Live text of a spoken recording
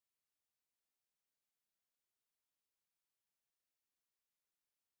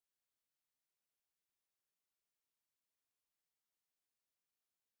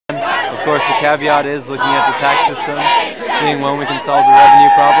caveat is looking at the tax system, seeing when we can solve the revenue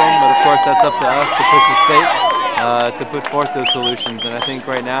problem, but of course that's up to us to push the state to put forth those solutions. And I think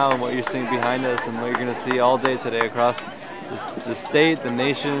right now, and what you're seeing behind us and what you're going to see all day today across the state, the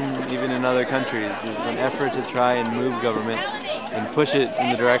nation, even in other countries, is an effort to try and move government and push it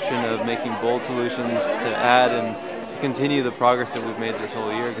in the direction of making bold solutions to add and to continue the progress that we've made this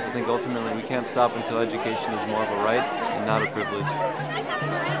whole year, because I think ultimately we can't stop until education is more of a right and not a privilege.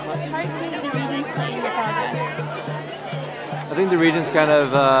 What part did the Regents play in the progress? I think the Regents kind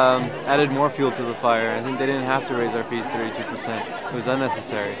of added more fuel to the fire. I think they didn't have to raise our fees 32%. It was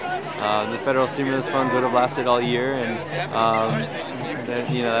unnecessary. The federal stimulus funds would have lasted all year, and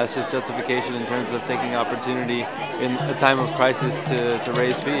that's just justification in terms of taking opportunity in a time of crisis to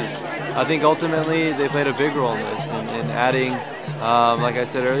raise fees. I think ultimately they played a big role in this, in adding, like I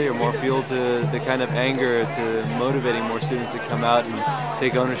said earlier, more fuel to the kind of anger, to motivating more students to come out and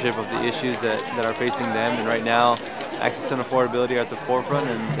take ownership of the issues that are facing them. And right now, access and affordability are at the forefront,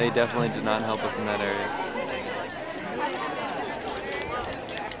 and they definitely did not help us in that area.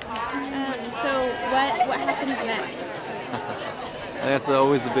 So what happens next? That's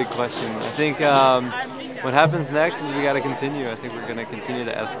always a big question. I think what happens next is we got to continue. I think we're going to continue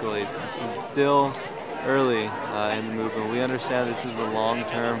to escalate. This is still early in the movement. We understand this is a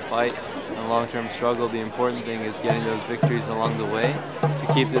long-term fight, a long-term struggle. The important thing is getting those victories along the way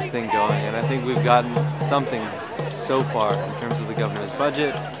to keep this thing going. And I think we've gotten something so far in terms of the governor's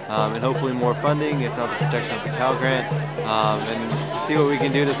budget, and hopefully more funding, if not the protection of the Cal Grant, and see what we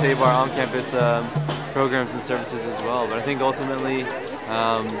can do to save our on-campus programs and services as well. But I think ultimately,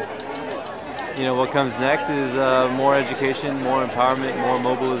 what comes next is more education, more empowerment, more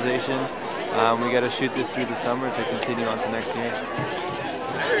mobilization. We got to shoot this through the summer to continue on to next year.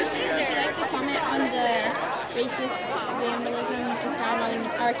 Would you like to comment on the racist vandalism just found on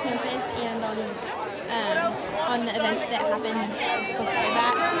our campus and on the events that happened before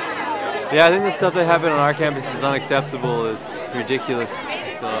that? Yeah, I think the stuff that happened on our campus is unacceptable. It's ridiculous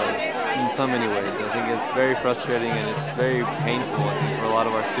in so many ways. I think it's very frustrating and it's very painful, I think, for a lot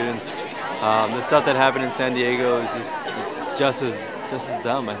of our students. The stuff that happened in San Diego is just as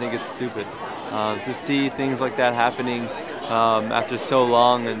dumb. I think it's stupid. To see things like that happening after so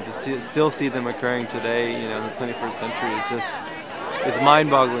long, and to still see them occurring today, in the 21st century, it's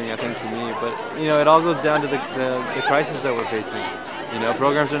mind-boggling, I think, to me. But it all goes down to the crisis that we're facing.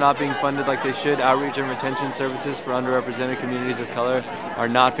 Programs are not being funded like they should. Outreach and retention services for underrepresented communities of color are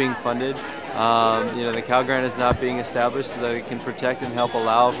not being funded. The Cal Grant is not being established so that it can protect and help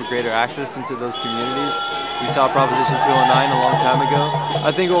allow for greater access into those communities. We saw Proposition 209 a long time ago.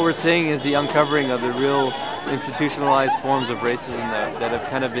 I think what we're seeing is the uncovering of the real institutionalized forms of racism that have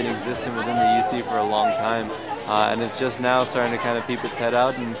kind of been existing within the UC for a long time. And it's just now starting to kind of peep its head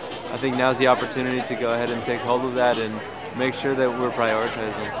out, and I think now's the opportunity to go ahead and take hold of that and make sure that we're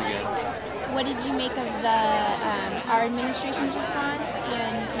prioritized once again. What did you make of our administration's response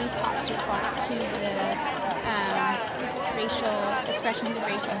and UCOP's response to the racial expressions of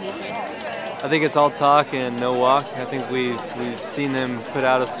racial hatred? I think it's all talk and no walk. I think we've seen them put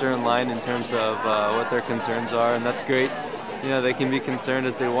out a stern line in terms of what their concerns are, and that's great. They can be concerned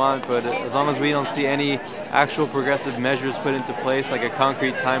as they want, but as long as we don't see any actual progressive measures put into place, like a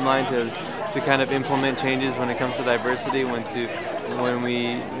concrete timeline to kind of implement changes when it comes to diversity, when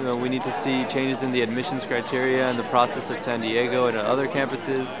we need to see changes in the admissions criteria and the process at San Diego and at other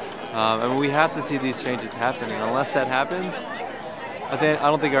campuses. We have to see these changes happening. Unless that happens, I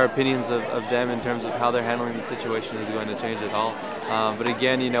don't think our opinions of them in terms of how they're handling the situation is going to change at all. But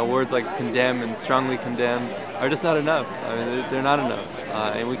again, words like condemn and strongly condemn are just not enough. I mean, they're not enough.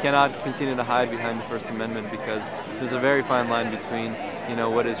 And we cannot continue to hide behind the First Amendment, because there's a very fine line between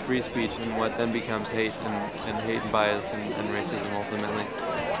what is free speech and what then becomes hate and hate and bias and racism ultimately.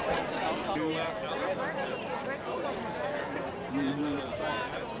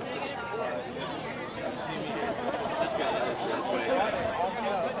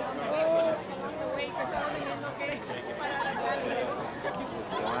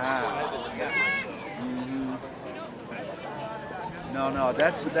 No,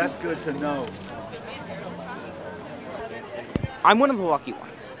 that's good to know. I'm one of the lucky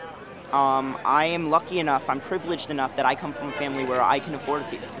ones. I am lucky enough, I'm privileged enough that I come from a family where I can afford a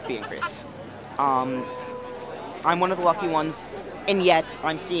fee increase. I'm one of the lucky ones, and yet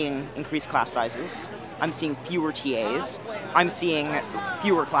I'm seeing increased class sizes. I'm seeing fewer TAs. I'm seeing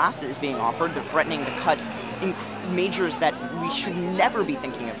fewer classes being offered. They're threatening to cut in majors that we should never be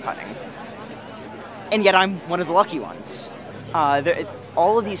thinking of cutting. And yet I'm one of the lucky ones.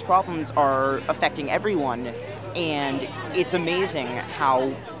 All of these problems are affecting everyone, And it's amazing how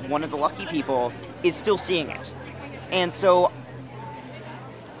one of the lucky people is still seeing it. And so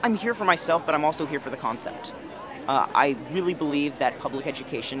I'm here for myself, but I'm also here for the concept. I really believe that public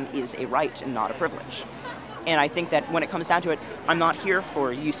education is a right and not a privilege. And I think that when it comes down to it, I'm not here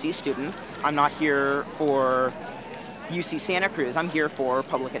for UC students. I'm not here for UC Santa Cruz. I'm here for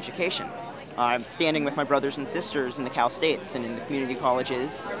public education. I'm standing with my brothers and sisters in the Cal States and in the community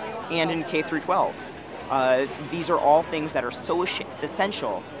colleges and in K through 12. These are all things that are so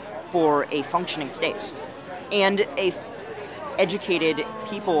essential for a functioning state. And educated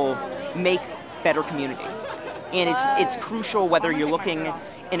people make better community. And it's crucial whether you're looking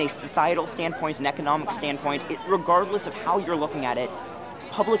in a societal standpoint, an economic standpoint, regardless of how you're looking at it,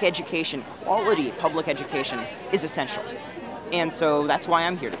 public education, quality public education is essential. And so that's why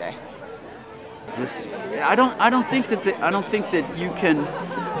I'm here today. I don't think that you can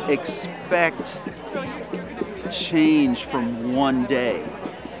expect change from one day.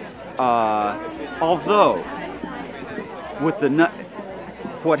 Although with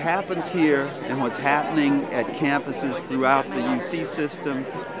what happens here and what's happening at campuses throughout the UC system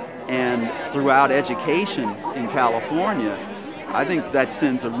and throughout education in California, I think that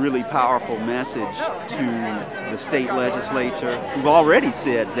sends a really powerful message to the state legislature, who've already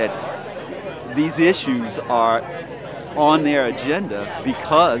said that these issues are on their agenda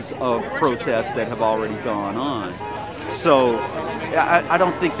because of protests that have already gone on. So I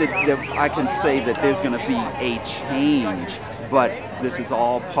don't think that I can say that there's going to be a change, but this is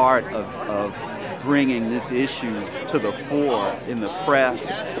all part of bringing this issue to the fore in the press,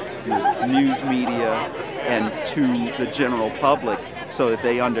 the news media, and to the general public so that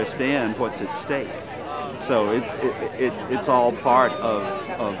they understand what's at stake. So it's all part of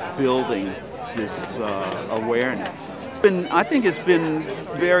building this awareness. I think it's been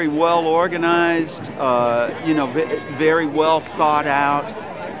very well organized, very well thought out.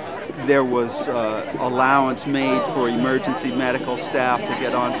 There was allowance made for emergency medical staff to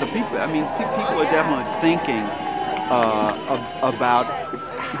get on. So people are definitely thinking about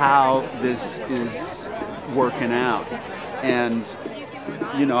how this is working out. And,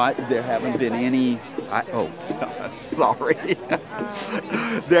 there haven't been any, sorry.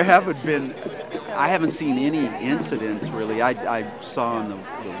 I haven't seen any incidents really. I saw on the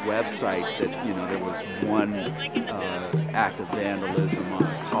website that there was one act of vandalism on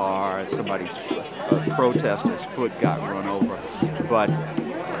a car. A protester's foot got run over. But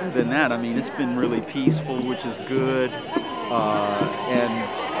other than that, it's been really peaceful, which is good,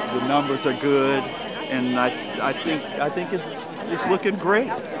 and the numbers are good, and I think it's looking great.